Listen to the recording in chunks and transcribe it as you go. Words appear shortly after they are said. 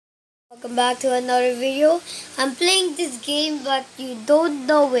Welcome back to another video. I'm playing this game but you don't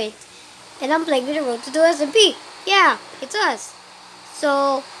know it. And I'm playing with the Road to the SMP. Yeah, it's us.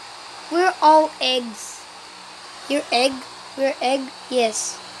 So, we're all eggs. You're egg? We're egg?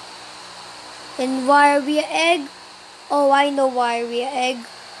 Yes. And why are we an egg? Oh, I know why we're an egg.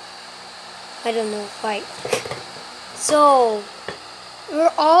 I don't know why. So,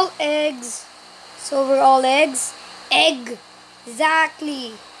 we're all eggs. So, we're all eggs. Egg.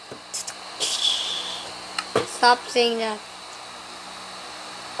 Exactly. Stop saying that.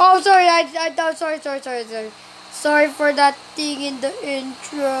 Oh, sorry. Sorry. Sorry for that thing in the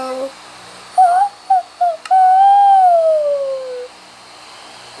intro.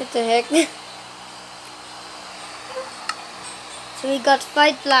 What the heck? So we got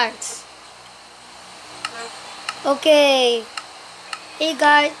 5 planks. Okay. Hey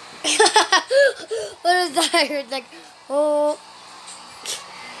guys. What was that? I heard like, oh.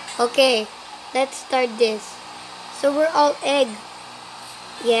 Okay. Let's start this. So we're all egg.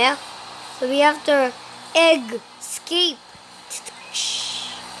 Yeah. So we have to egg escape.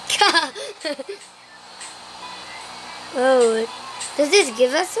 Oh, does this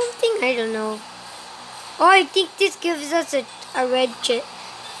give us something? I don't know. Oh, I think this gives us a red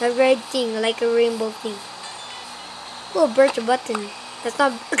thing, like a rainbow thing. Oh, birch button. That's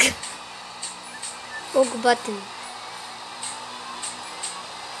not oak button.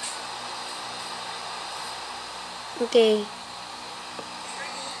 Okay.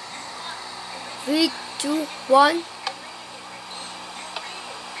 3, 2, 1.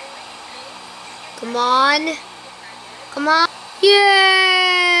 Come on. Come on.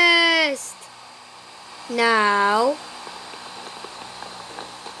 Yes! Now,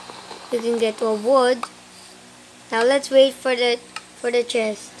 you can get a wood. Now let's wait for the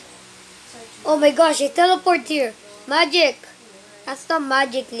chest. Oh my gosh, I teleport here. Magic. That's not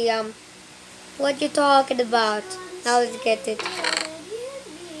magic, Liam. What you talking about? Now let's get it.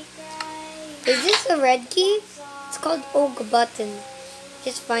 Is this a red key? It's called oak button.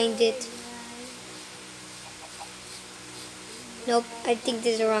 Just find it. Nope, I think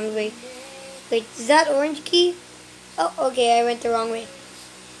this is the wrong way. Wait, is that orange key? Oh, okay, I went the wrong way.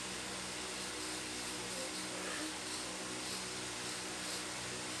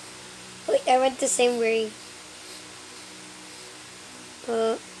 Wait, I went the same way.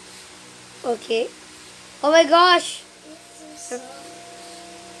 Okay. Oh my gosh!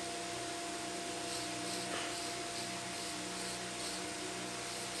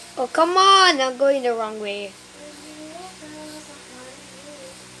 Oh, come on! I'm going the wrong way.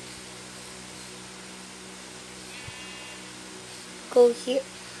 Go here.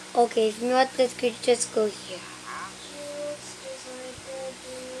 Okay, if not, let's just go here.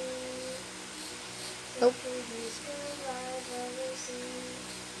 Nope.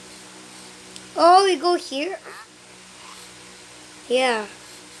 Oh, we go here? Yeah.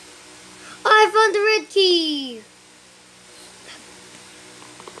 Oh, I found the red key!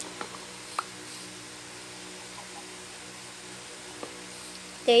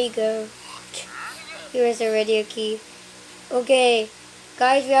 There you go. Here is already a key. Okay.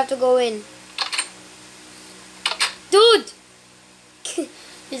 Guys, we have to go in. Dude!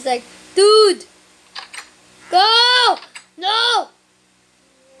 He's like, dude! Go! No!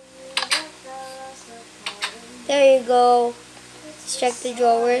 There you go. Let's check the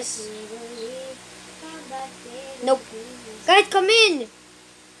drawers. Nope. Guys, come in!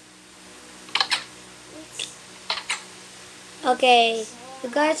 Okay. You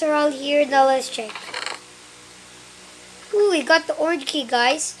guys are all here. Now let's check. Ooh, we got the orange key,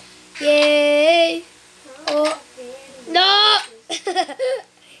 guys. Yay! Oh. No!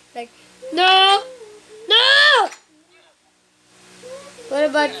 Like, no! No! What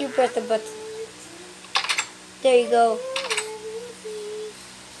about you press the button? There you go.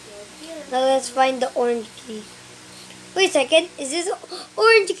 Now let's find the orange key. Wait a second. Is this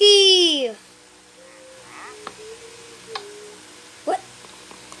orange key? What?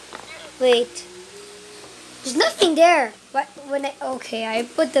 Wait. There's nothing there. What? Okay, I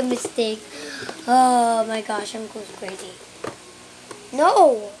put the mistake. Oh my gosh, I'm going crazy.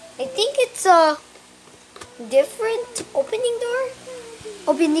 No, I think it's a different opening door.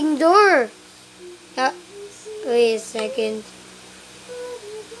 Opening door. Wait a second.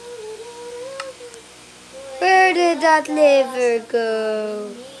 Where did that liver go?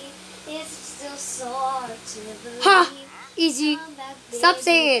 Ha! Easy. Stop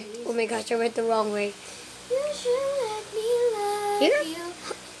saying it. Oh my gosh, I went the wrong way. Here?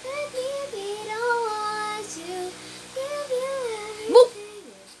 Boop!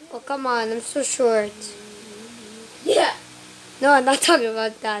 Oh, come on. I'm so short. Yeah. No, I'm not talking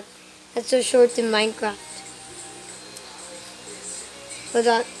about that. That's so short in Minecraft. Hold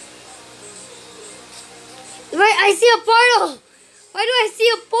on. Wait, I see a portal! Why do I see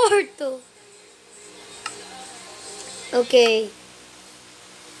a portal? Okay.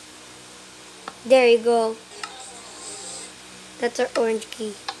 There you go. That's our orange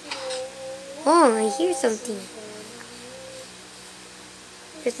key. Oh, I hear something.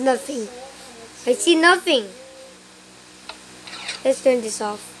 There's nothing. I see nothing. Let's turn this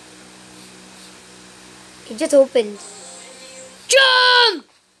off. It just opened. Jump!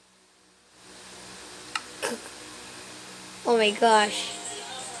 Oh my gosh.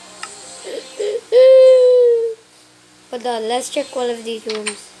 Hold on, let's check all of these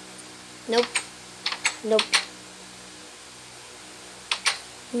rooms. Nope. Nope.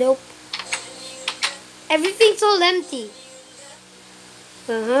 Nope. Everything's all empty.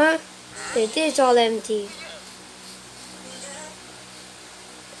 Uh-huh. It is all empty.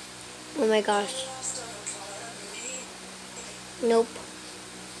 Oh my gosh. Nope.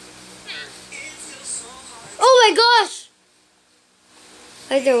 Oh my gosh!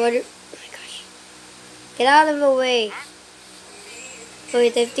 Is there water? Oh my gosh. Get out of the way.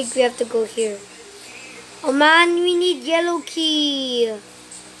 Wait, I think we have to go here. Oh man, we need yellow key.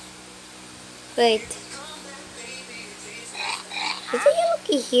 Wait. Is the yellow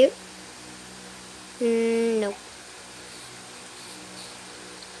key here? No.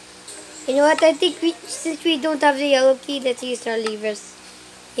 You know what? I think since we don't have the yellow key, let's use our levers.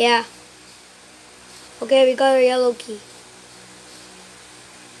 Yeah. Okay, we got our yellow key.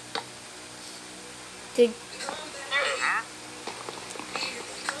 Dude.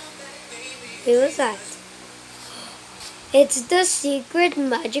 Wait, what's that? It's the secret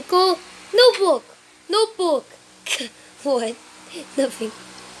magical notebook. Notebook. What? Nothing.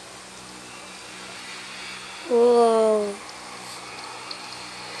 Whoa.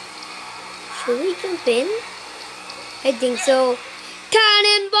 Should we jump in? I think so.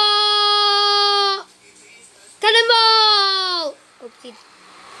 Cannonball! Cannonball! Oopsie.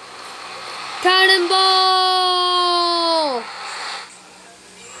 Cannonball!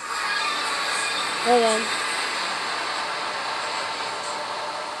 Hold on.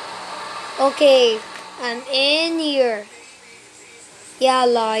 Okay, I'm in here. Yeah,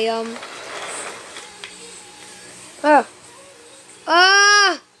 lion. Ah!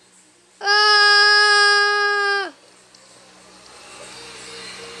 Ah! Ah!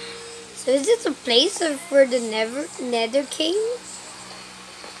 So is this a place for the Nether King?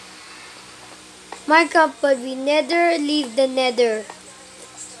 Minecraft, but we never leave the Nether.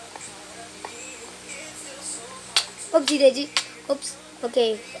 Oopsie daisy. Oops.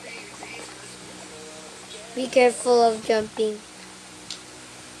 Okay. Be careful of jumping.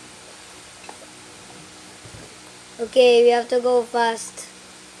 Okay, we have to go fast.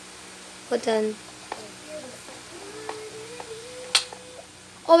 Hold on.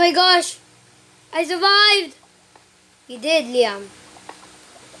 Oh my gosh! I survived! You did, Liam.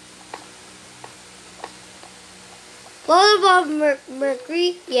 What about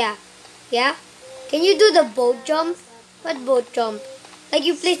Mercury? Yeah. Yeah? Can you do the boat jump? What boat jump? Like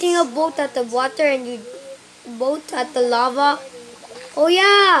you placing a boat at the water and you boat at the lava? Oh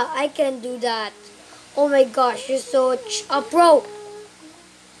yeah, I can do that. Oh my gosh, you're so a pro.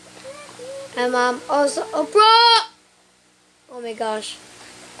 And I'm also a pro. Oh my gosh,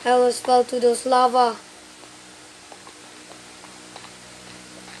 I almost fell to those lava.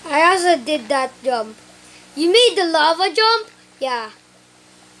 I also did that jump. You made the lava jump? Yeah.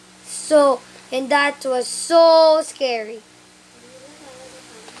 So, and that was so scary.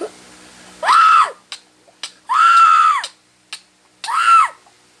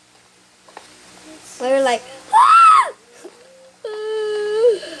 We're like,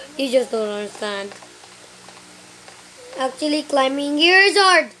 you just don't understand. Actually, climbing here is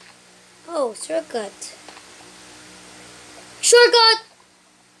hard. Oh, shortcut. Shortcut!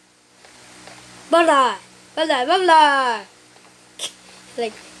 Blah blah, blah blah, blah blah.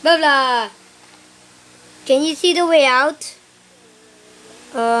 Like, blah blah. Can you see the way out?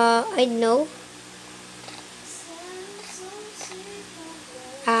 I know.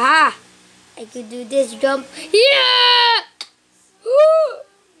 Aha! I could do this jump. Yeah!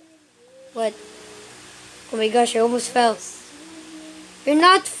 What? Oh my gosh, I almost fell. You're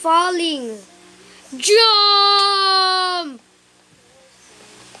not falling. Jump!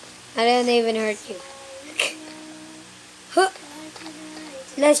 I didn't even hurt you.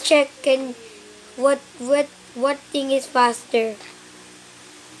 Let's check and what thing is faster.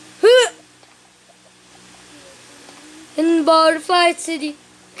 In Butterfly City.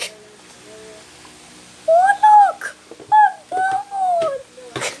 Oh look! A bubble!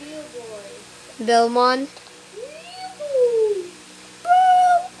 Belmont.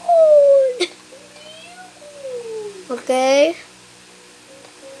 Okay.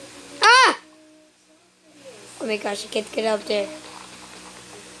 Ah! Oh my gosh, I can't get up there.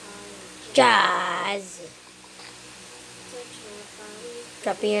 Jazz.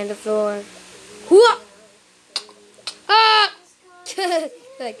 Dropping on the floor. Whoa! Ah!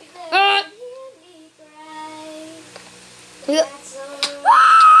 Like, ah! Yeah.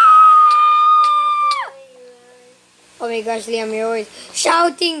 Oh my gosh, Liam, you're always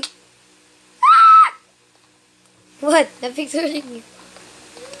shouting. Ah! What? Nothing's hurting you.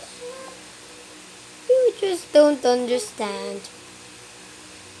 You just don't understand.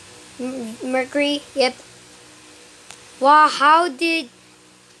 Mercury? Yep. Wow, how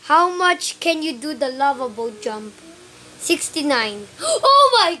much can you do the lava boat jump? 69. Oh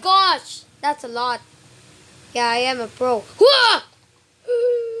my gosh! That's a lot. Yeah, I am a pro.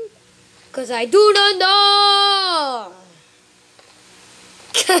 Because I do not know.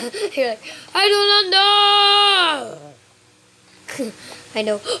 You're like, I do not know. I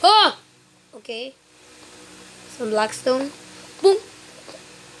know. Ah! Okay. Some blackstone. Boom.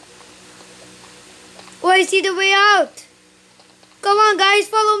 Oh, I see the way out. Come on, guys,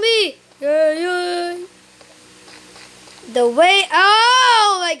 follow me. Yeah, yeah. The way.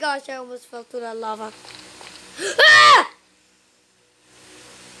 Oh my gosh, I almost fell to the lava. Ah!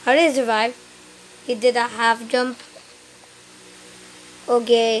 How did you survive? You did a half jump.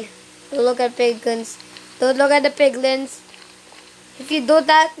 Okay. Don't look at piglins. Don't look at the piglins. If you don't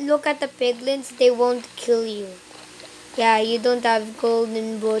look at the piglins, they won't kill you. Yeah, you don't have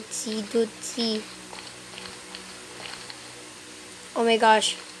golden bootsy dootsy. Oh my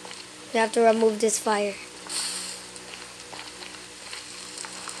gosh. We have to remove this fire.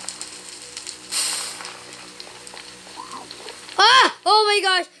 Ah! Oh my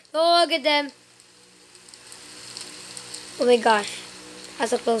gosh! Oh, look at them. Oh my gosh.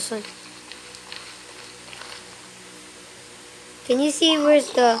 That's a close one. Can you see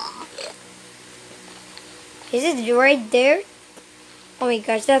where's the... Is it right there? Oh my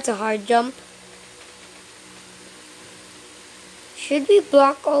gosh, that's a hard jump. Should we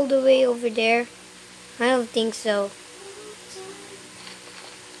block all the way over there? I don't think so.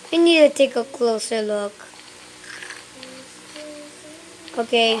 We need to take a closer look.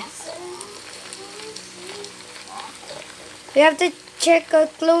 Okay. We have to check a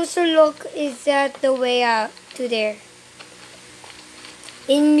closer look. Is that the way out to there?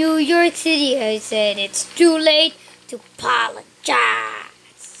 In New York City, I said it's too late to apologize.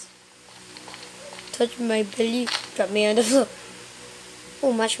 Touch my belly, drop me on the floor.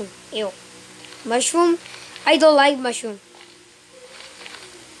 Oh, mushroom. Ew. Mushroom? I don't like mushroom.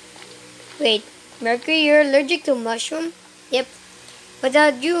 Wait, Mercury, you're allergic to mushroom? Yep.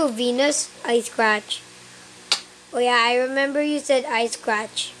 Without you, Venus, I scratch. Oh yeah, I remember you said I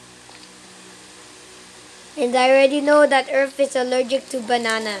scratch. And I already know that Earth is allergic to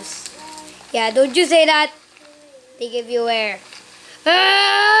bananas. Yeah, don't you say that. They give you air.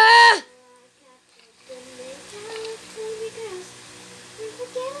 Ah!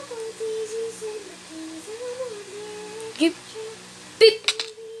 Beep. Beep.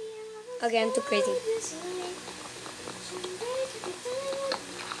 Okay, I'm too crazy.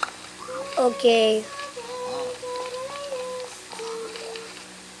 Okay.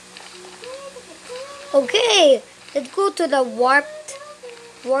 Okay, let's go to the warped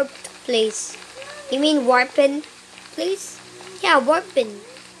place. You mean warpen place? Yeah, warpen.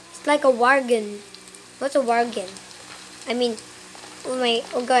 It's like a wargen. What's a wargen? I mean,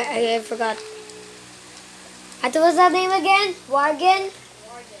 oh god, I forgot. What was that name again? Wargen?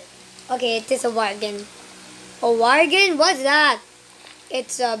 Okay, it is a wargen. A wargen? What's that?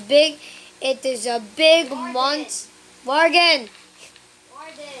 It is a big monster. Wargen.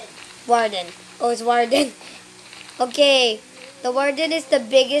 Warden. Oh, it's Warden. Okay. The Warden is the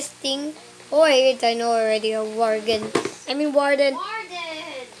biggest thing. Oh, wait, I know already. A Warden. I mean Warden.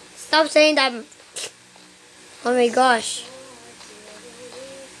 Warden! Stop saying that. Oh my gosh.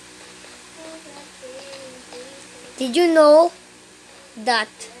 Did you know that...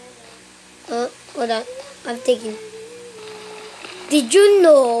 hold on. I'm thinking. Did you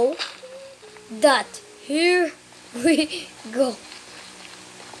know that here we go?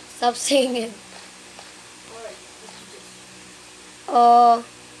 Stop saying it.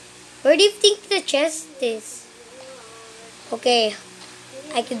 Where do you think the chest is? Okay,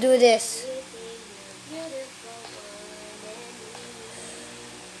 I can do this.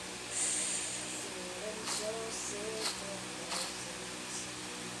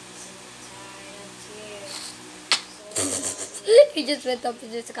 He just went up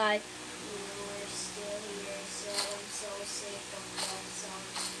in the sky.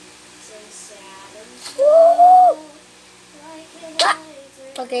 Woo! Ah!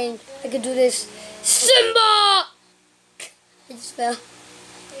 Okay, I can do this. Simba! I just fell.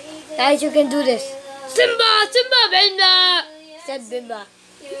 Guys, you can do this. Simba! Simba! Bimba! Said Bimba.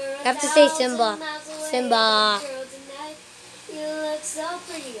 You have to say Simba. Simba.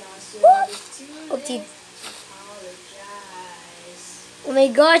 Oopsie. Oh my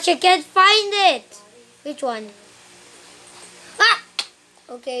gosh, I can't find it. Which one? Ah!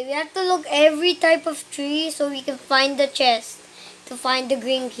 Okay, we have to look every type of tree so we can find the chest to find the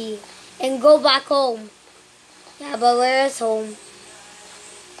green key and go back home. Yeah, but where is home?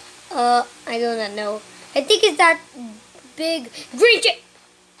 I do not know. I think it's that big green tree.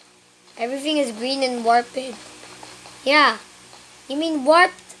 Everything is green and warped. Yeah. You mean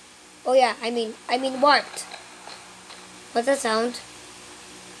warped? Oh yeah, I mean warped. What's that sound?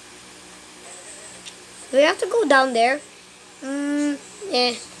 Do we have to go down there?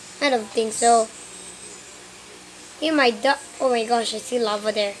 I don't think so. You might die. Oh my gosh, I see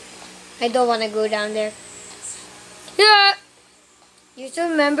lava there. I don't want to go down there. Yeah. You still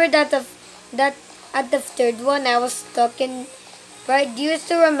remember that at the third one I was stuck in, right? Do you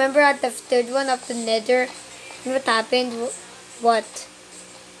still remember at the third one of the Nether? What happened? What?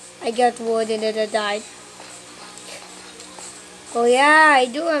 I got wood and then I died. Oh yeah, I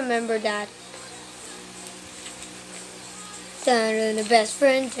do remember that. The best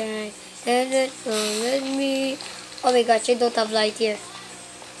friend and it don't let me. Oh my gosh, I don't have light here.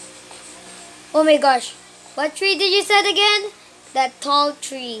 Oh my gosh, what tree did you say again? That tall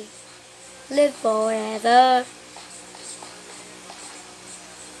tree. Live forever.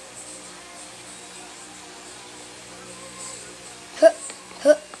 Huh,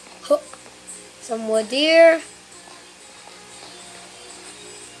 huh, huh. Some wood here.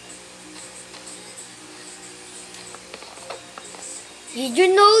 Did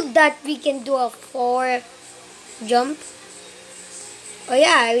you know that we can do a 4 jump? Oh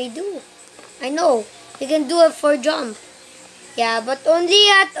yeah, we do. I know. We can do a 4 jump. Yeah, but only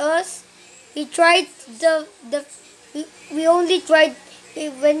at us. We tried we only tried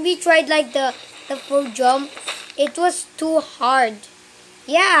when we tried like the 4 jump, it was too hard.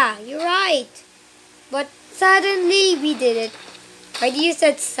 Yeah, you're right. But suddenly we did it. Why do you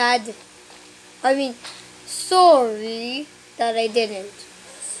said sad? I mean, sorry that I didn't.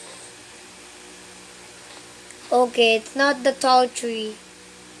 Okay, it's not the tall tree.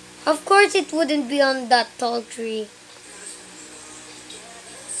 Of course it wouldn't be on that tall tree.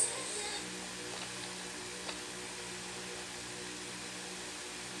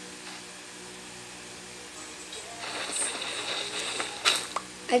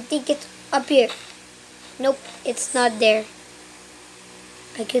 I think it's up here. Nope, it's not there.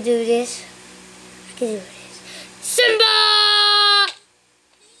 I could do this. I could do this. Simba!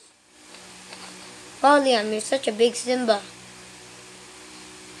 Wow, Liam, you're such a big Simba.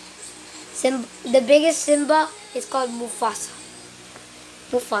 The biggest Simba is called Mufasa.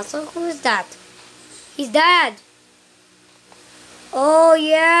 Mufasa? Who is that? He's dad. Oh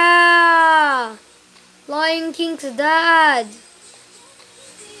yeah! Lion King's dad.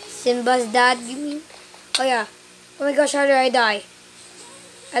 Simba's dad, you mean? Oh yeah. Oh my gosh, how did I die?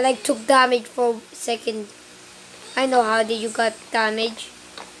 I like took damage for a second. I know how did you got damage.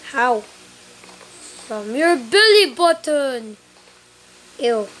 How? From your belly button.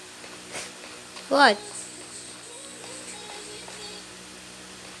 Ew. What?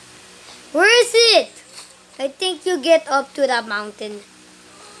 Where is it? I think you get up to that mountain.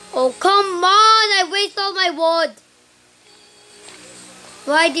 Oh come on! I waste all my wood.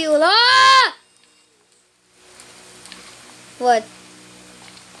 Why do you What?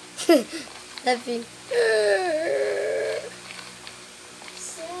 Laughing.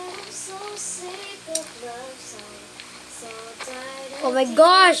 Oh my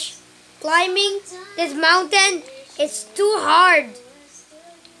gosh! Climbing this mountain is too hard.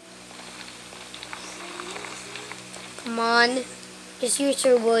 Come on. Just use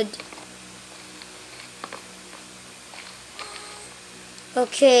your wood.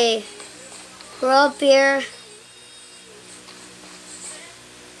 Okay. We're up here.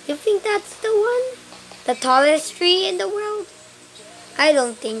 You think that's the one? The tallest tree in the world? I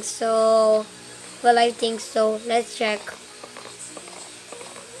don't think so. Well, I think so. Let's check.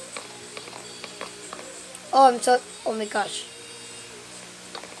 Oh my gosh.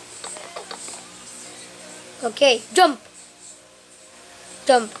 Okay, jump.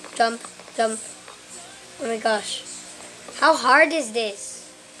 Jump, jump, jump. Oh my gosh. How hard is this?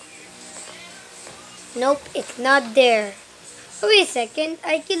 Nope, it's not there. Oh, wait a second.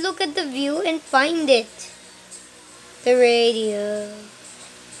 I can look at the view and find it. The radio.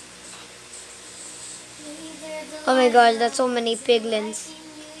 Oh my gosh, that's so many piglins.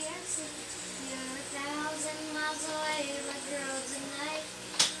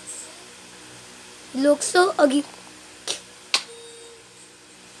 You look so ugly.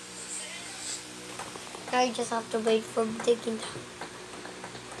 Now you just have to wait for digging down.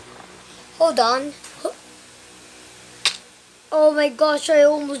 Hold on. Oh my gosh, I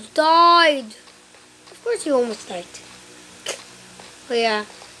almost died. Of course you almost died. Oh yeah,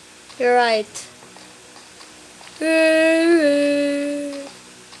 you're right.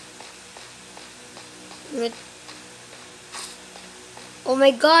 Oh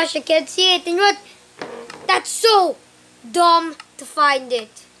my gosh, I can't see it. And what? That's so dumb to find it.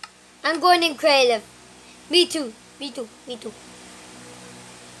 I'm going in creative. Me too. Me too. Me too.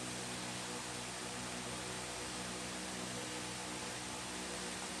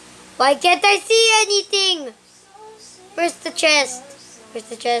 Why can't I see anything? Where's the chest? Where's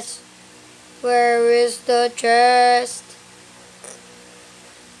the chest? Where is the chest?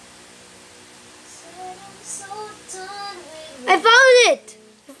 I found it!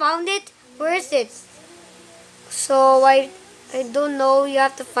 I found it? Where is it? So I don't know. You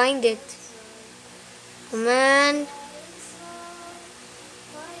have to find it. Oh man.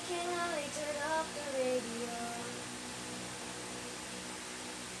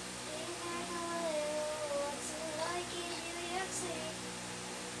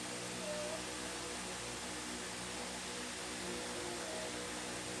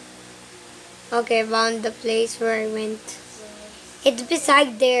 Okay, I found the place where I went. It's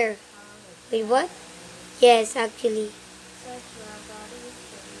beside there. Wait, what? Yes, actually.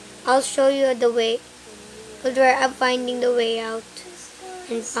 I'll show you the way. But where I'm finding the way out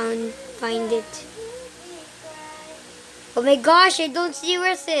and find it. Oh my gosh, I don't see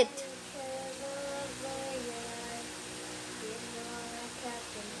where's it.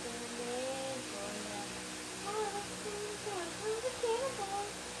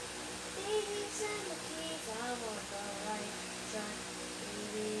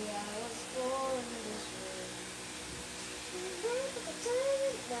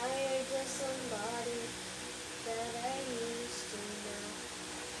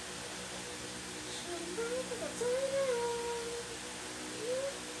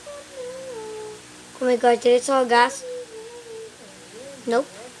 Oh my gosh, did it saw gas? Nope.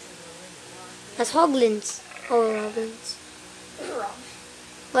 That's Hoglins. Oh, Robbins.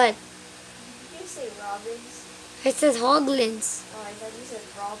 What? Did you say Robins? It says Hoglins. Oh, I thought you said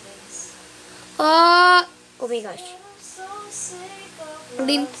Robins. Oh my gosh.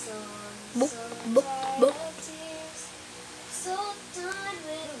 Blim. Boop, boop, boop.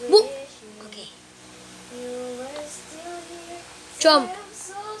 Boop. Okay. Jump.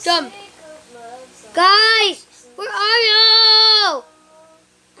 Jump. Guys, where are you?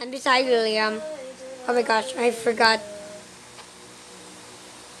 I'm beside William. Oh my gosh, I forgot.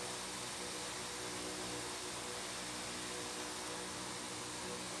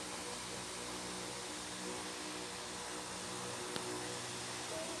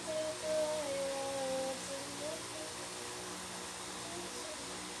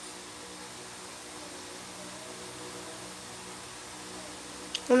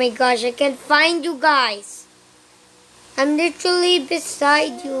 Oh my gosh, I can't find you guys. I'm literally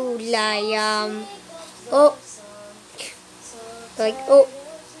beside you, Liam. Oh. Like, oh.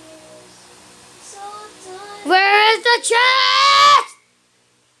 Where is the chest?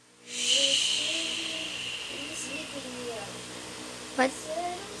 What?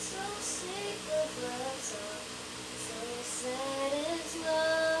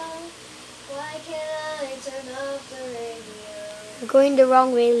 I'm going the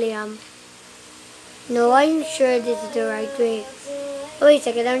wrong way, Liam. No, I'm sure this is the right way. Oh, wait a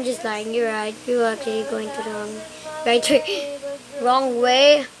second, I'm just lying. You're right. You're actually going to the right way. Wrong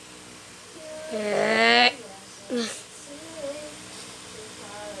way.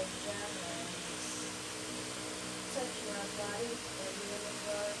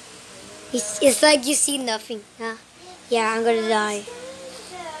 It's like you see nothing. Huh? Yeah, I'm gonna die.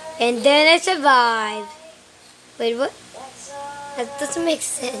 And then I survive. Wait, what? That doesn't make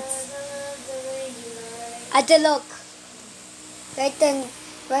sense. Ate, look. Right then,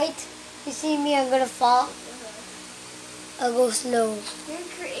 right? You see me, I'm gonna fall. I'll go slow. You're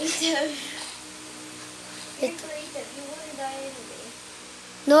creative. You're creative. You wouldn't die anyway.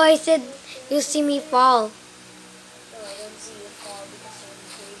 No, I said you see me fall. No, I don't see you fall because you're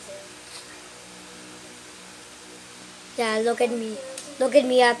creative. Yeah, look at me. Look at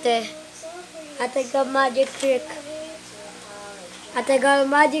me, Ate. Ate got magic trick. Ate got a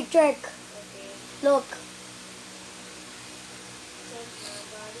magic trick. Look.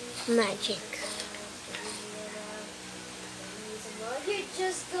 Magic.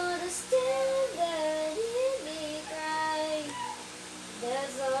 just gonna stand there and hear me cry.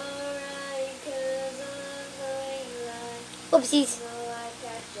 That's alright, 'cause I'm going live. Oopsies. No, I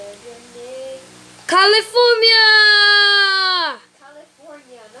catch a grenade. California!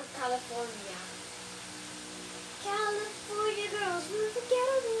 California, not California. California girls with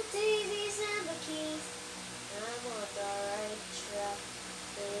forgettable daisies and bikinis. I'm on the right track.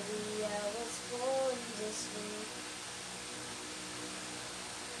 Baby, I was born this way.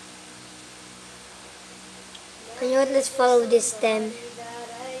 You know what? Let's follow this stem.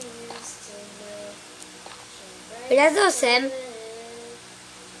 But that's awesome.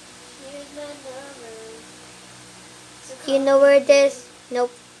 Do you know where it is? Nope.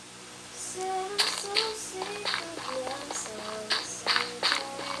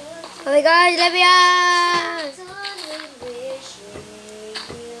 Oh my God, Olivia!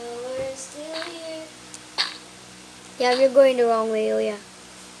 Yeah, you're going the wrong way, oh yeah.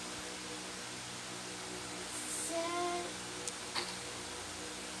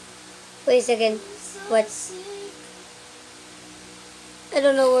 Wait a second. What? I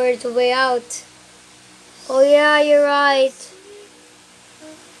don't know where it's the way out. Oh yeah, you're right.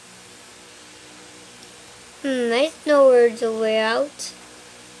 I know where it's the way out.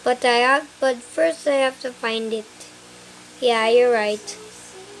 But first I have to find it. Yeah, you're right.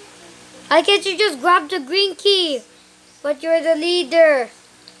 I can't you just grab the green key? But you're the leader.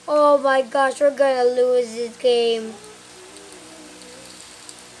 Oh my gosh, we're gonna lose this game.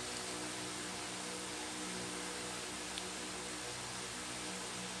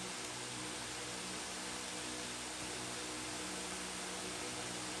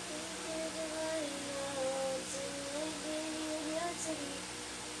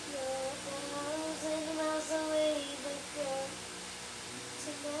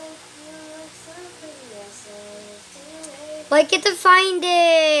 Why can't I find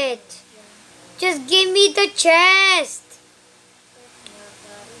it? Just give me the chest.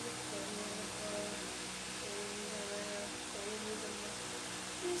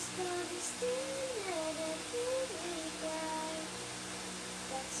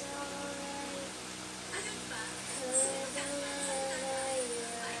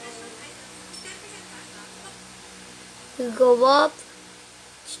 We go up,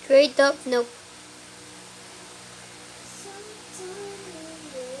 straight up, nope.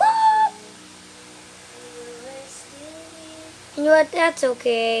 You know what, that's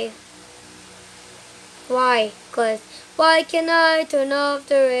okay. Why? Why can I turn off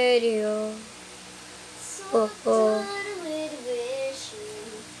the radio? Oh.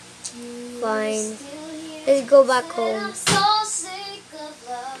 Fine. Let's go back home.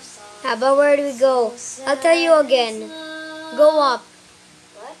 How about where do we go? I'll tell you again. Go up.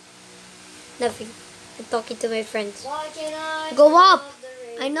 What? Nothing. I'm talking to my friends. Go up.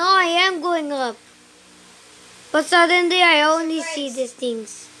 I know I am going up. But suddenly I only see these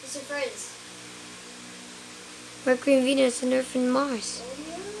things. Who's your friends? Mercury and Venus and Earth and Mars.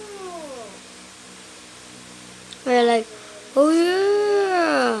 Oh, We're like, oh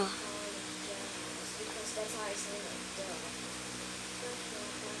yeah. because that's how I say it.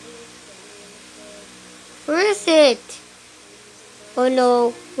 Where is it? Oh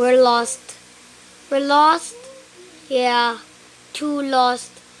no, we're lost. We're lost? Yeah, too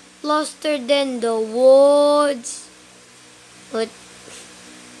lost. Loster than the woods. What?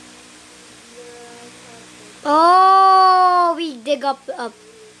 Oh, we dig up,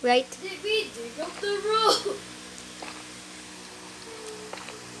 right? Did we dig up the road?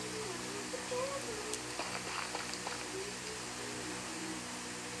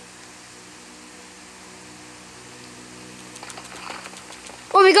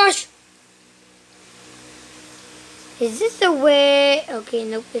 Oh my gosh! Is this the way? Okay,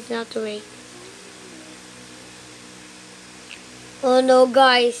 nope, it's not the way. Oh no,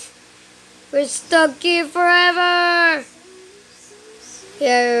 guys. We're stuck here forever.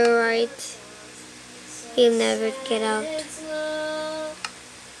 Yeah, you're right. We'll never get out.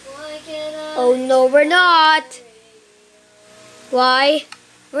 Oh no, we're not. Why?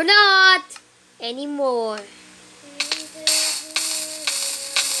 We're not anymore.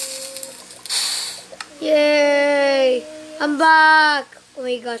 Yay! I'm back! Oh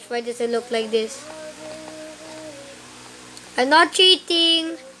my gosh, why does it look like this? I'm not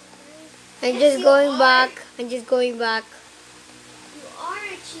cheating. I'm just going back. I'm just going back. You are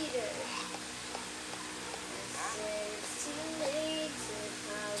a cheater.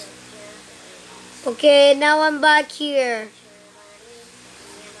 Okay, now I'm back here.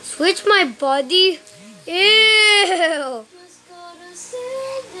 Switch my body? Ew!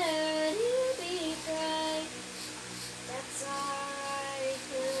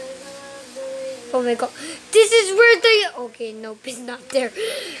 Oh my god. This is where the... Okay, nope, it's not there.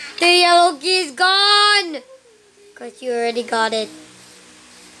 The yellow key is gone. Because you already got it.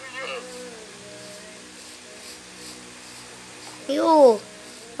 Ew.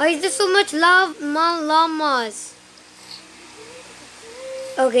 Why is there so much llamas?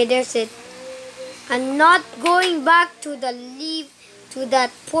 Okay, there's it. I'm not going back to to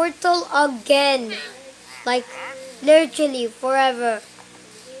that portal again. Like, literally, forever.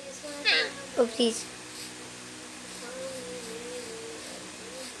 Oopsies.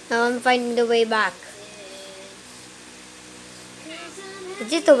 Now I'm finding the way back. Is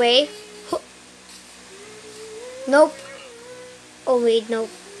this the way? Nope. Oh wait, no.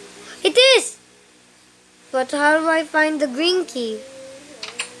 It is! But how do I find the green key?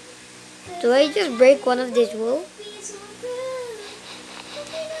 Do I just break one of these wool?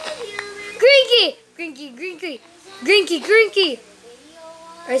 Green key! Green key, green key! Green key, green key!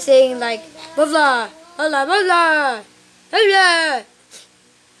 Are saying like, blah blah, blah blah, blah blah, blah blah.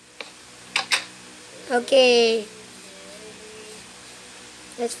 Okay.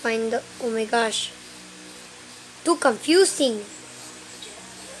 Let's find the, oh my gosh. Too confusing.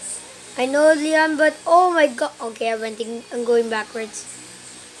 I know, Leon, but oh my god. Okay, I'm going backwards.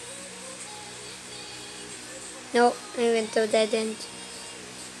 No, I went to dead end.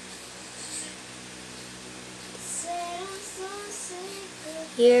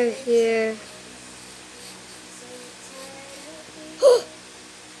 Here.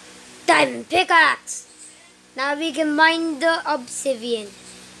 Diamond pickaxe! Now we can mine the obsidian.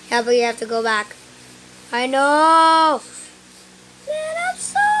 Yeah, but you have to go back. I know! Man, I'm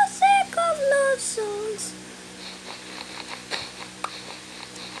so sick of love songs.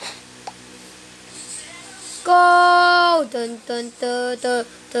 Go! Dun dun dun dun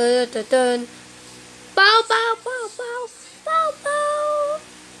dun dun dun. Bow bow bow bow bow bow.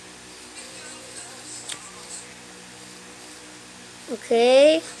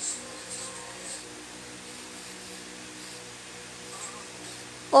 Okay.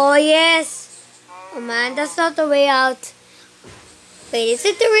 Oh yes. Oh man, that's not the way out. Wait, is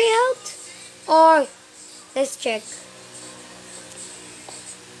it the way out? Or let's check.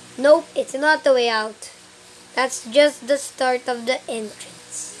 Nope, it's not the way out. That's just the start of the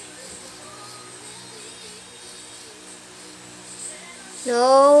entrance.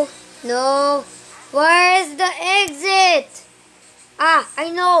 No. Where is the exit? Ah, I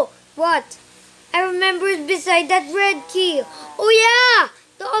know. What? I remember it's beside that red key. Oh yeah,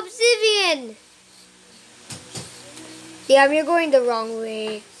 the obsidian. Yeah, we're going the wrong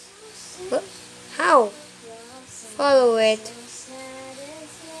way. What? How? Follow it.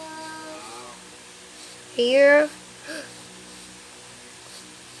 Here.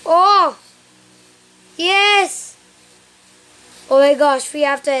 Oh! Yes! Oh my gosh, we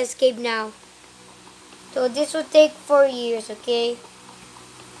have to escape now. So this will take 4 years, okay?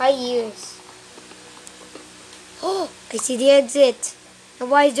 5 years. Oh! I see the exit. And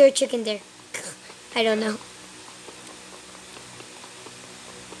why is there a chicken there? I don't know.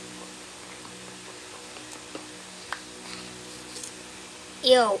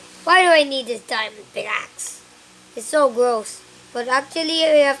 Yo, why do I need this diamond pickaxe? It's so gross. But actually,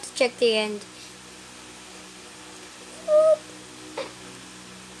 we have to check the end.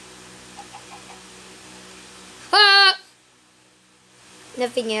 Ah!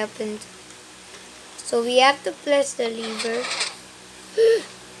 Nothing happened. So we have to press the lever.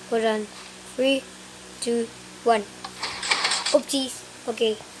 Hold on. 3, 2, 1. Oopsies.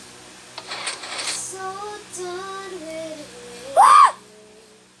 Okay. Ah!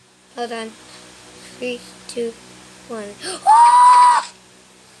 Hold on. 3, 2, 1. Ah!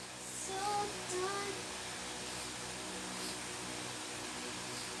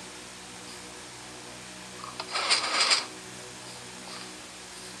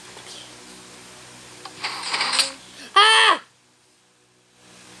 Ah!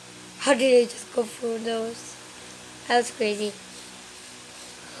 How did I just go through those? That was crazy.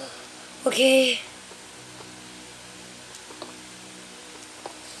 Okay.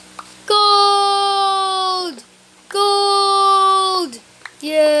 Gold! Gold!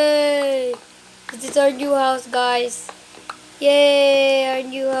 Yay! This is our new house, guys. Yay! Our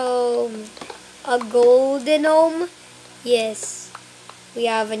new home. A golden home? Yes. We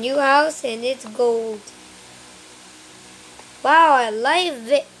have a new house and it's gold. Wow, I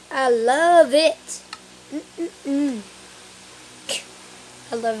love it. I love it.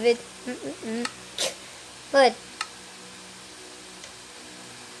 I love it. But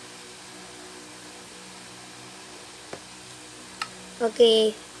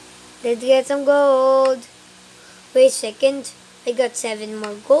okay, let's get some gold. Wait a second, I got 7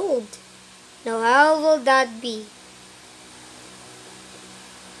 more gold. Now how will that be?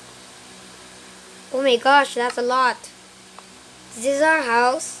 Oh my gosh, that's a lot. This is our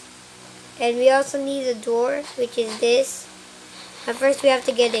house. And we also need a door, which is this. But first we have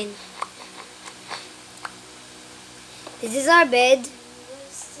to get in. This is our bed.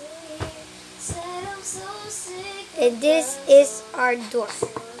 And this is our door.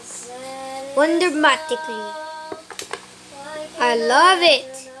 Wondermatically. I love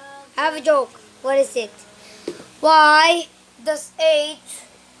it. I have a joke. What is it? Why does 8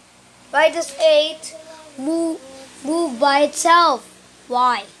 move by itself?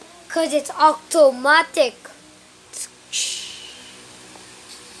 Why? Because it's automatic.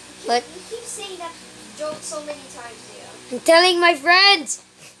 But You keep saying that joke so many times, Leo. I'm telling my friends.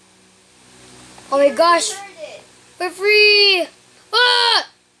 Oh my gosh. Heard it. We're free. Ah!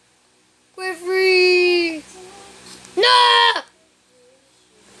 We're free. No!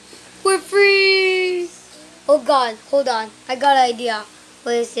 We're free. Oh God, hold on. I got an idea.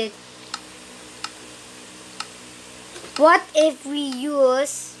 What is it? What if we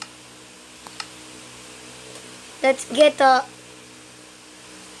use... Let's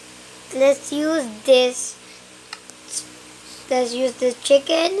use this. Let's use the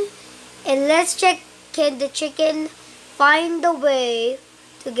chicken. And let's check, can the chicken find the way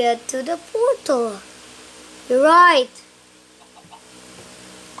to get to the portal? You're right.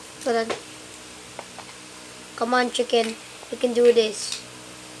 Hold on. Come on, chicken. You can do this.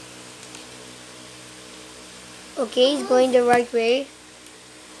 Okay, he's going the right way.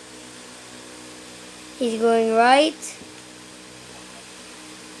 He's going right.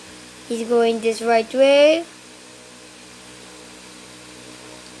 He's going this right way.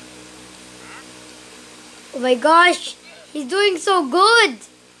 Oh my gosh, he's doing so good.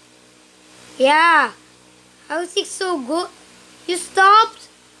 Yeah. How is he so good? You stopped?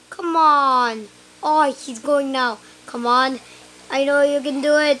 Come on. Oh, he's going now. Come on. I know you can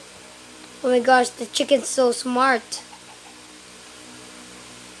do it. Oh my gosh, the chicken's so smart.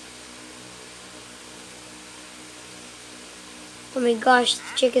 Oh my gosh,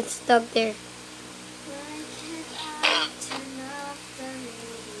 the chicken's stuck there.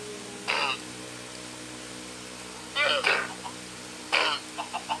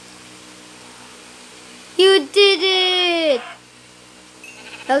 You did it!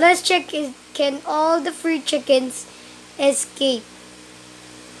 Now let's check, can all the free chickens escape?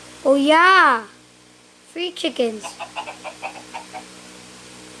 Oh yeah! Free chickens.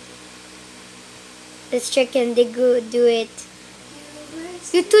 Let's check, can they go do it?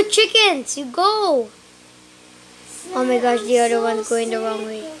 You two chickens, you go! Oh my gosh, the other one's going the wrong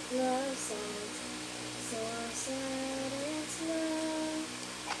way.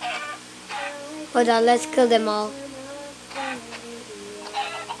 Hold on, let's kill them all.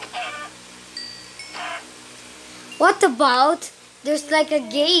 What about, there's like a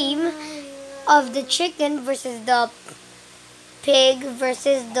game of the chicken versus the pig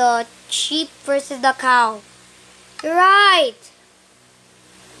versus the sheep versus the cow. You're right.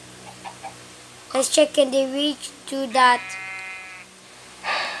 Let's check, can they reach to that?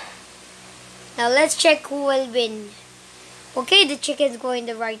 Now let's check who will win. Okay, the chicken's going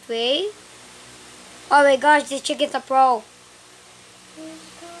the right way. Oh my gosh, this chicken's a pro.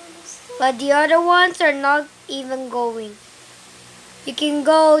 But the other ones are not even going. You can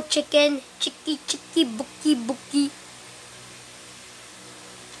go, chicken. Chicky, chicky, bookie, bookie.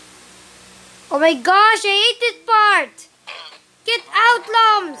 Oh my gosh, I hate this part. Get out,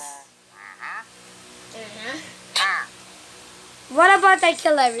 Lums. What about I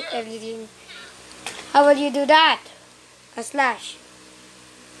kill everything? How will you do that? A slash.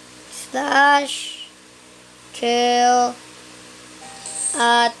 Slash. Kill.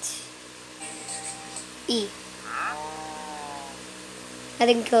 At. E. I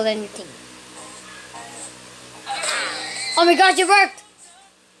didn't kill anything. Oh my gosh, it worked!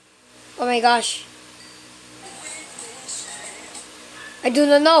 Oh my gosh. I do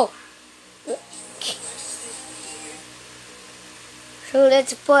not know. So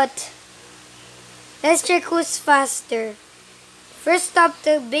let's check who's faster. First up,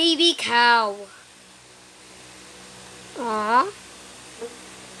 the baby cow. Aww.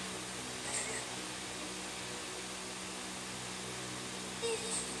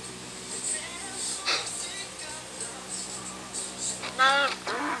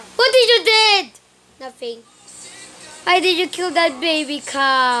 What did you did? Nothing. Why did you kill that baby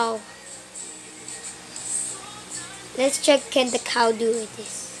cow? Let's check, can the cow do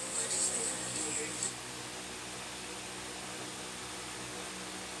this?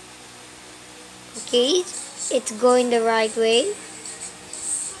 Okay, it's going the right way.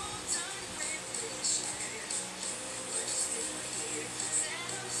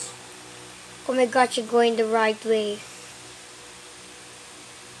 Oh my gosh, you're going the right way.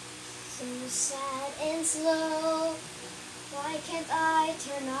 So sad and slow. Why can't I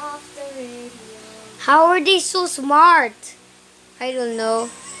turn off the radio? How are they so smart? I don't know.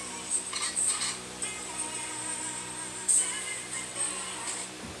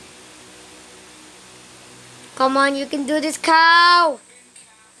 Come on, you can do this, cow!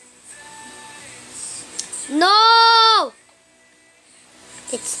 No!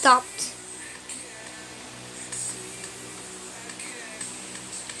 It stopped.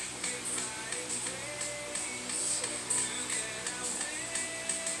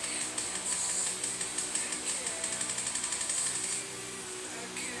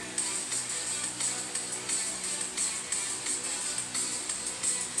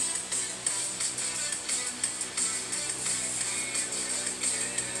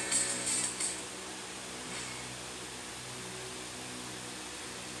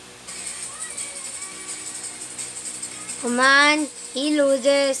 Come on, he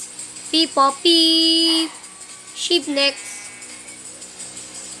loses. Beep, pop, beep. Sheep next.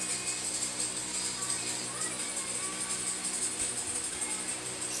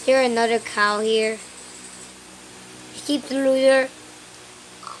 Is there another cow here? Sheep the loser.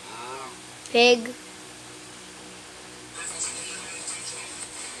 Pig.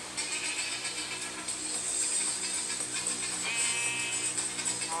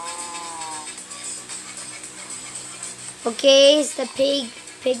 Okay, it's the pig.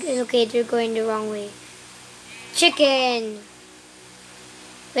 Pig is okay, they're going the wrong way. Chicken.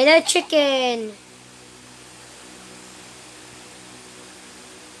 Winner chicken.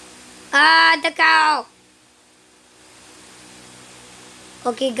 Ah, the cow.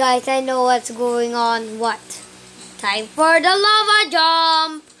 Okay guys, I know what's going on. What? Time for the lava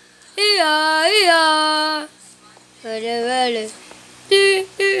jump. Yeah, yeah. Yeah,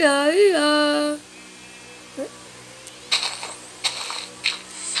 yeah.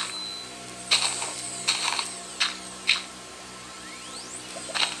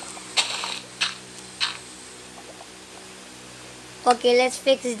 Okay, let's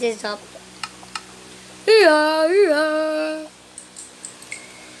fix this up. Yeah, yeah.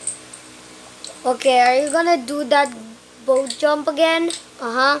 Okay, are you gonna do that boat jump again?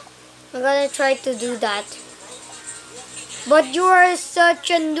 Uh-huh. I'm gonna try to do that. But you are such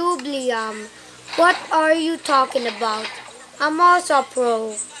a noob, Liam. What are you talking about? I'm also a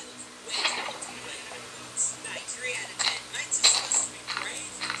pro.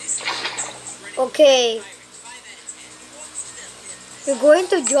 Okay. You're going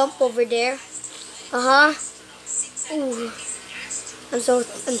to jump over there. Uh-huh. Ooh. I'm so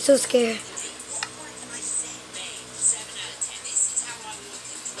scared.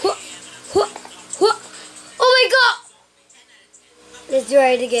 Oh my god! Let's try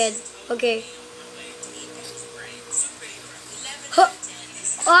it again. Okay.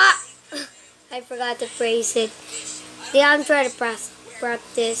 Ah! I forgot to praise it. Yeah, I'm trying to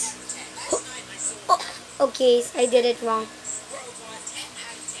practice. Okay, I did it wrong.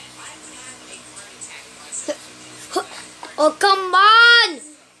 Oh, come on!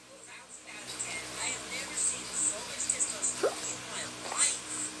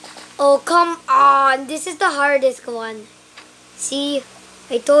 Oh, come on. This is the hardest one. See,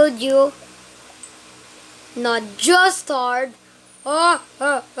 I told you. Not just hard. Ah,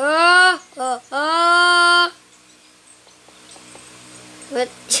 ah, ah, ah, ah. But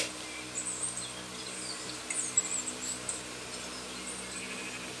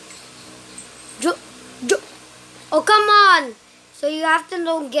oh, come on! So you have to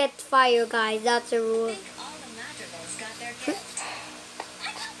don't get fire, guys. That's a rule.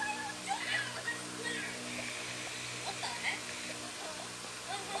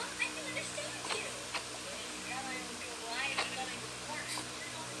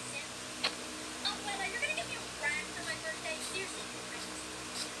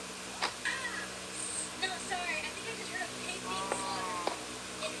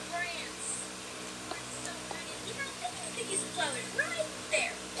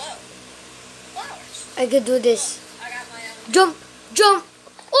 I could do this. Jump! Jump!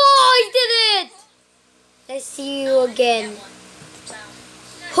 Oh, I did it! Let's see you again.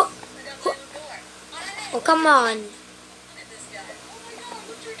 Oh, come on.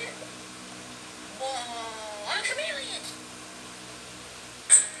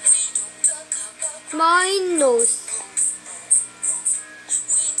 My nose.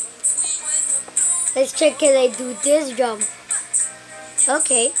 Let's check can I do this jump.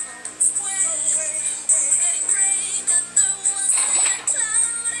 Okay.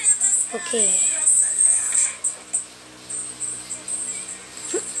 Okay.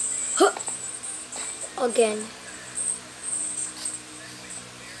 again.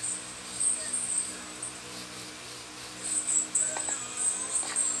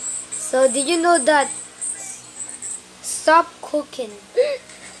 So did you know that stop cooking?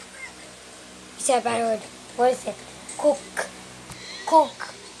 It's a bad word. What is it? Cook.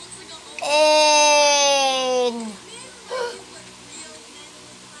 Cook. And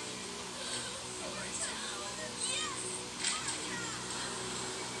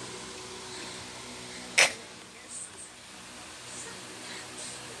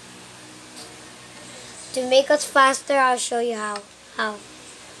to make us faster, I'll show you how. How?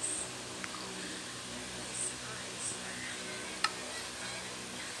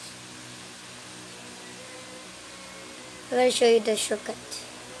 I'm gonna show you the shortcut.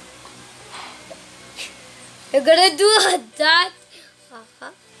 You're gonna do that?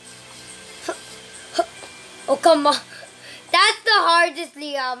 Oh, come on. That's the hardest,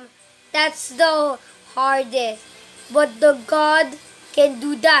 Liam. That's the hardest. But the God can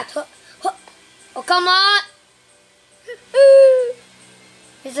do that. Oh, come on.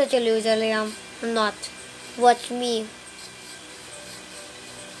 You're such a loser, Liam. I'm not. Watch me.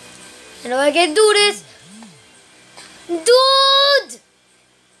 I know I can do this. Dude!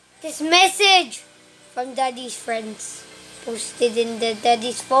 This message from Daddy's friends posted in the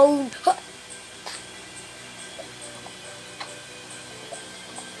Daddy's phone.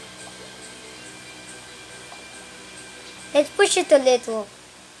 Let's push it a little.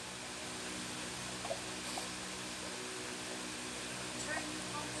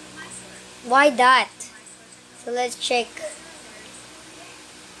 Why that? So let's check.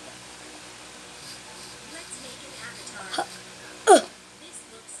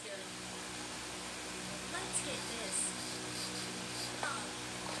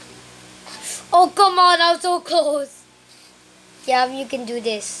 Oh, come on, I'm so close. Yeah, you can do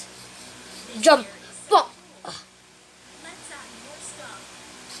this. Jump. Bump.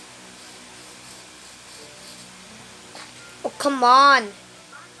 Oh, come on.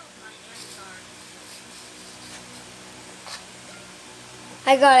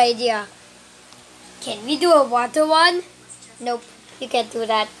 I got an idea. Can we do a water one? Nope, you can't do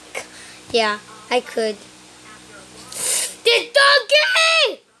that. Yeah, I could. The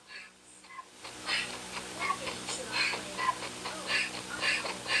donkey!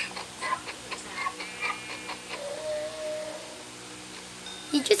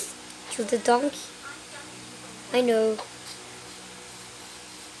 You just killed the donkey. I know.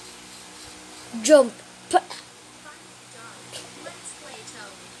 Jump.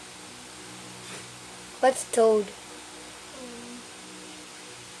 What's Toad?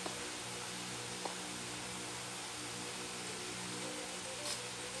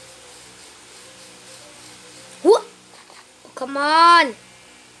 What? Oh, come on.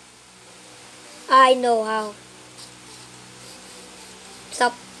 I know how.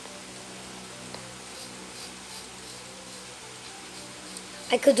 Stop.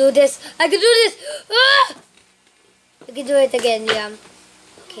 I could do this. I could do this. Ah! I can do it again, Liam.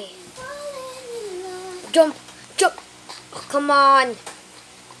 Okay. Jump. Jump. Oh, come on.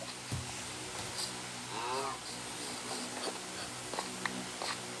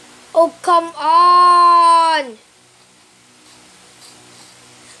 Oh, come on.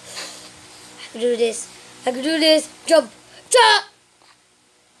 I can do this. I can do this. Jump. Jump.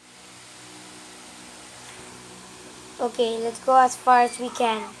 Okay, let's go as far as we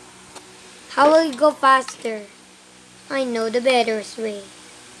can. How will we go faster? I know the better way.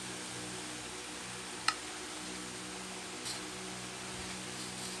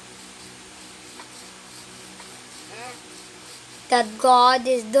 That God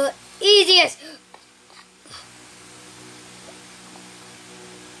is the easiest.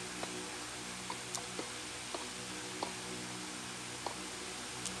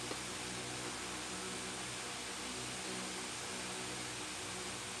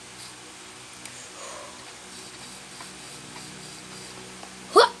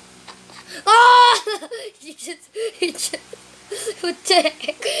 What the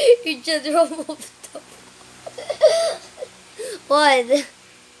heck? You just removed them. What?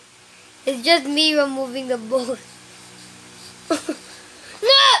 It's just me removing the boat. No!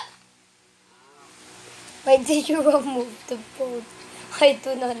 Why did you remove the boat? I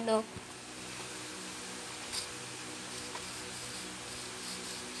do not know.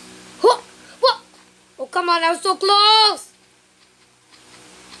 What? Oh, come on, I was so close!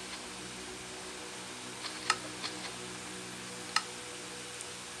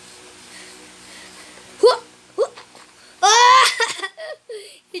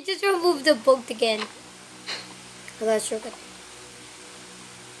 You just removed the boat again. I got a shortcut.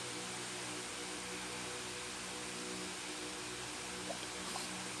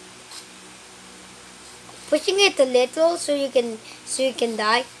 pushing it a little so you can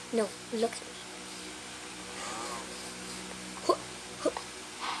die. No, look at me.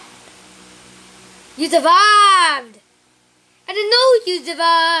 You survived! I didn't know you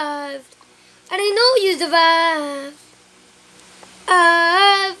survived! I didn't know you survived!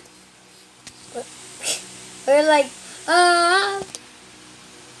 We're like,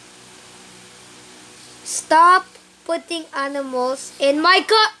 stop putting animals in my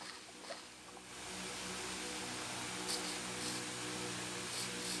cup!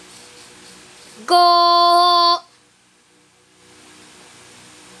 Go!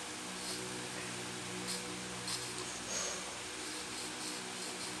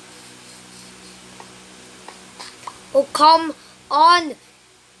 Oh, come on!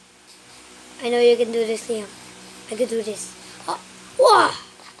 I know you can do this, Liam. I can do this. Oh, whoa!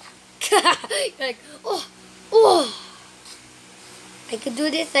 You're like, oh, oh! I can do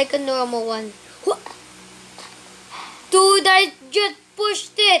this like a normal one. Dude, I just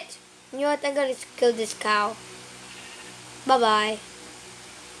pushed it! You know what? I'm gonna kill this cow. Bye-bye.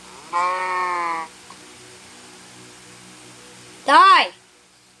 Die!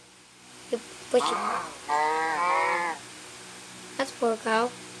 You push it. That's poor cow.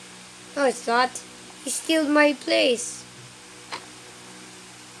 No, it's not. He stole my place.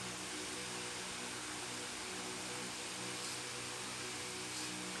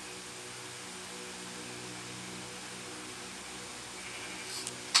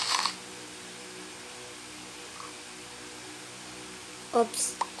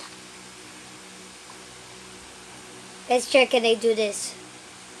 Oops. Let's check, can I do this?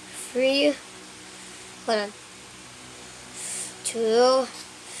 3. Hold on. 2.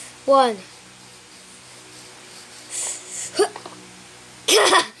 1.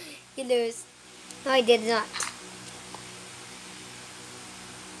 You lose. No, I did not.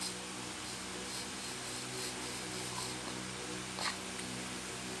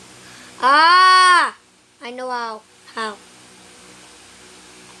 Ah! I know how. How?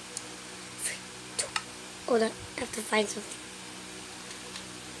 3, 2. Hold on. I have to find something.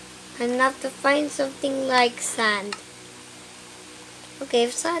 I have to find something like sand. Okay,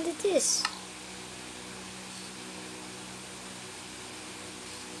 if sand it is.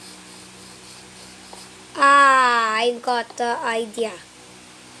 Ah, I got the idea.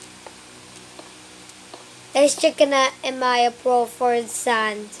 Let's check am I a pro for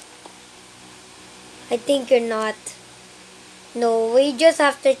sand? I think you're not. No, we just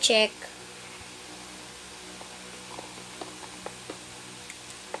have to check.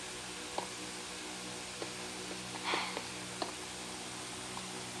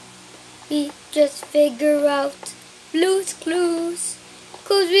 We just figure out Blue's Clues,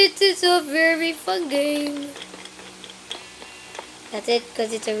 'cause it is a very fun game. That's it,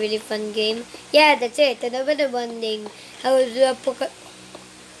 because it's a really fun game. Yeah, that's it. Another one thing. I was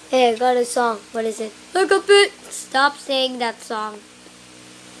Hey, I got a song. What is it? Look up it. Stop saying that song.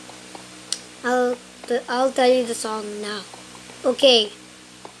 I'll tell you the song now. Okay,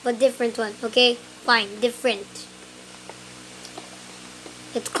 but different one. Okay, fine, different.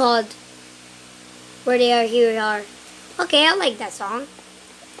 It's called Where They Are, Here We Are. Okay, I like that song.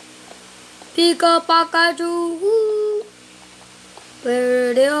 Pika Pikachu,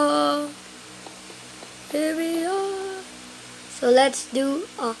 where they are, here we are. So let's do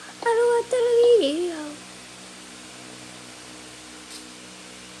I don't want the video.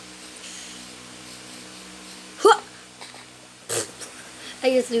 I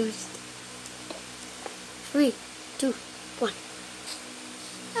just lose. 3, 2, 1.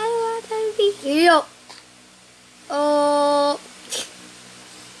 I don't want the video. Oh.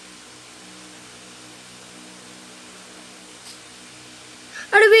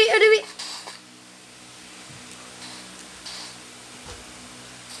 Enemy.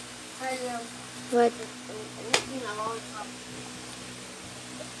 What?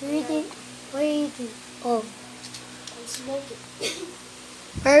 Waiting. Oh. I'm smoking.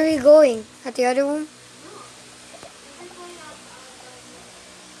 Where are we going? At the other room?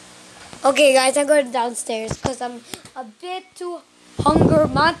 Okay guys, I'm going downstairs because I'm a bit too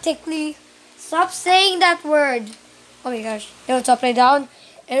hungermatically. Stop saying that word. Oh my gosh. It was upside down.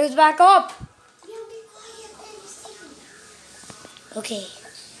 It was back up. Okay.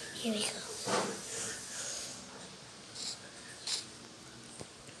 Here we go.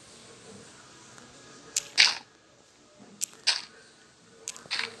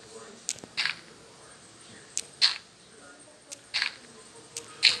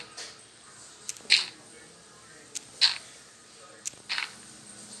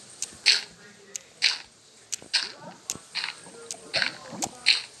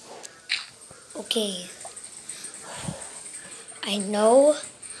 Okay. I know.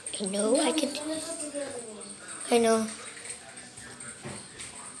 I can. I know.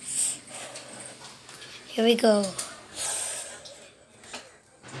 Here we go.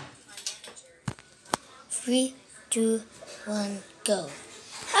 3, 2, 1, go.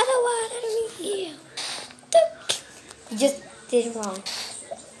 I don't want to be here. You just did it wrong.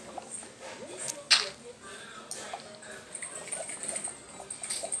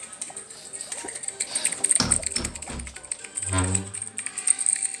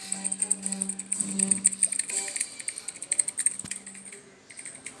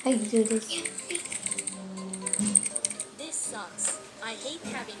 I can do this. This sucks. I hate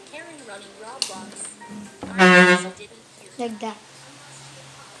having Karen running Roblox. I just didn't hear. Like that.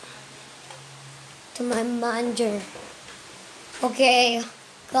 To my manager. Okay,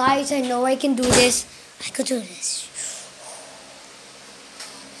 guys, I know I can do this. I could do this.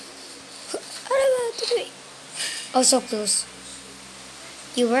 I don't want to do it. Oh, so close.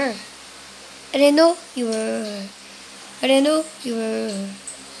 You were. I didn't know you were. I didn't know you were.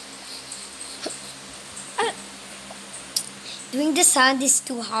 Doing the sound is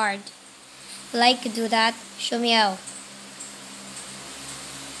too hard. Like to do that? Show me how.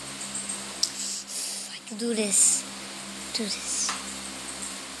 I can do this. Do this.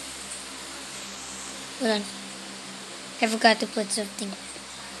 Hold on. I forgot to put something.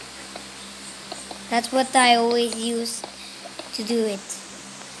 That's what I always use to do it.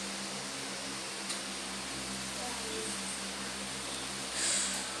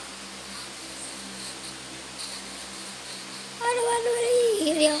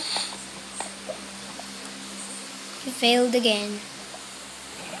 You failed again.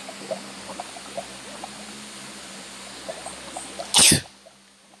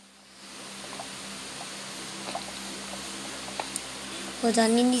 Hold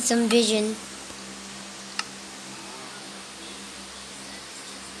on, you need some vision.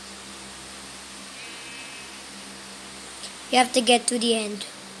 You have to get to the end.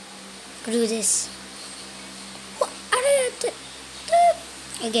 Do this.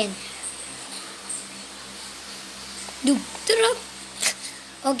 Again.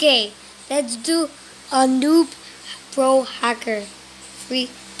 Okay, let's do a noob pro hacker. 3,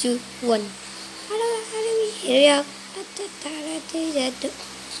 2, 1. Here we go.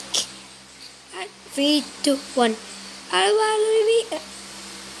 3, 2, 1.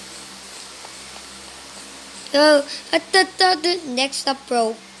 Oh, next up,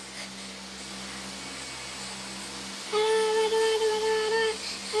 pro.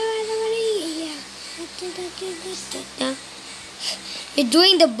 You're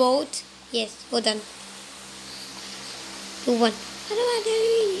doing the boat? Yes, hold on. 2, 1.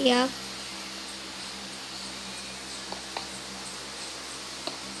 Yeah.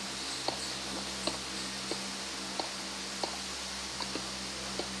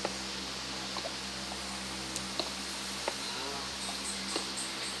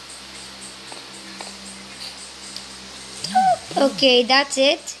 Okay, that's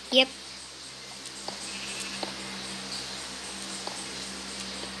it. Yep.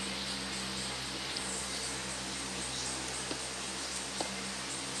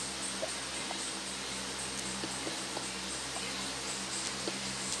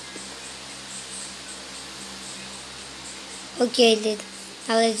 Okay,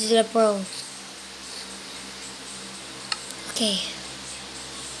 now let's do the pro. Okay.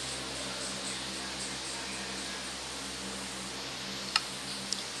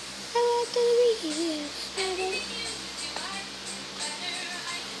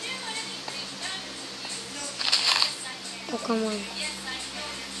 Oh, come on.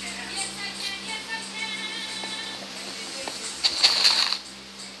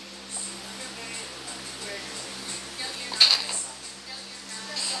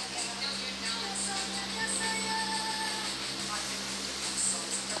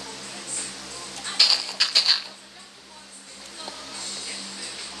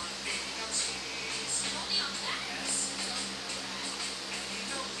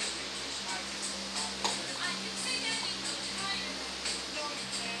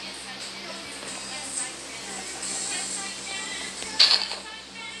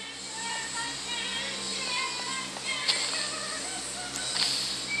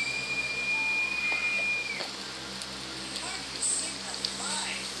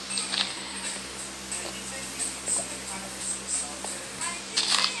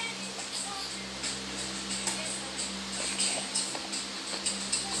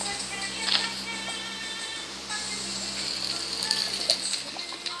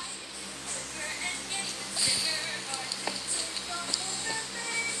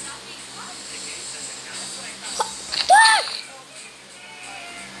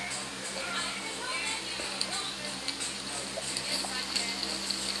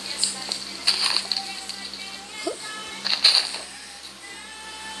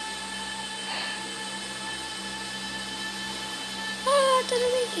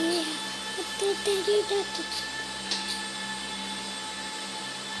 Hit it.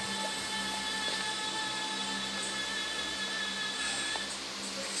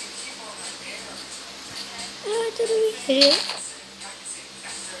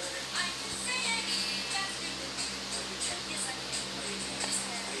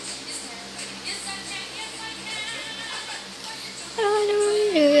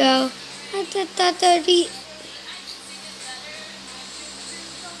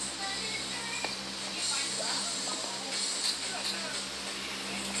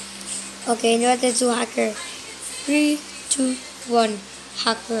 Okay, now let's do hacker. 3, 2, 1,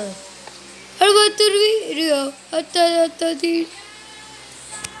 hacker.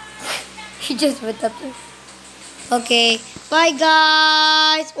 He just went up there. Okay, bye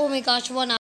guys. Oh my gosh, 1 hour.